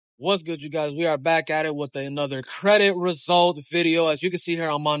What's good, you guys? We are back at it with another credit result video. As you can see here,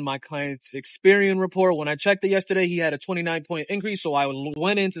 I'm on my client's Experian report. When I checked it yesterday, he had a 29-point increase, so I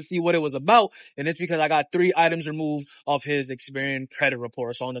went in to see what it was about, and it's because I got 3 items removed off his Experian credit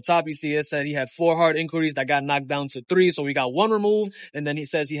report. So on the top, you see it said he had 4 hard inquiries that got knocked down to 3, so we got 1 removed, and then he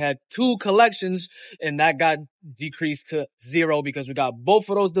says he had 2 collections, and that got decreased to 0 because we got both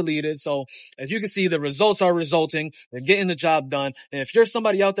of those deleted. So as you can see, the results are resulting. We're getting the job done. And if you're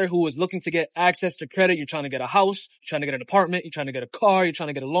somebody out there who is looking to get access to credit, you're trying to get a house, you're trying to get an apartment, you're trying to get a car, you're trying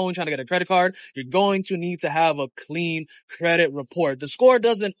to get a loan, you're trying to get a credit card, you're going to need to have a clean credit report. The score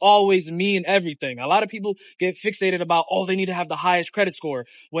doesn't always mean everything. A lot of people get fixated about, oh, they need to have the highest credit score.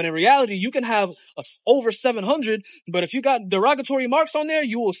 When in reality, you can have over 700, but if you got derogatory marks on there,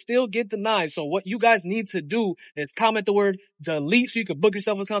 you will still get denied. So what you guys need to do is comment the word delete so you can book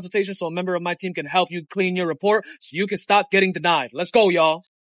yourself a consultation so a member of my team can help you clean your report so you can stop getting denied. Let's go, y'all.